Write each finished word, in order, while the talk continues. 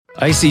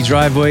Icy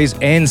driveways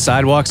and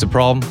sidewalks a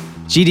problem?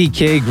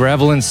 GDK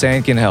Gravel and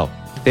Sand can help.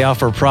 They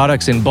offer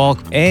products in bulk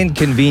and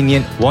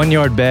convenient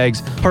one-yard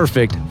bags,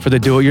 perfect for the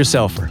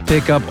do-it-yourselfer.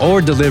 Pickup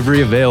or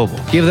delivery available.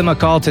 Give them a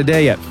call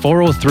today at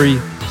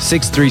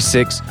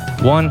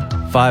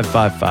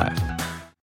 403-636-1555.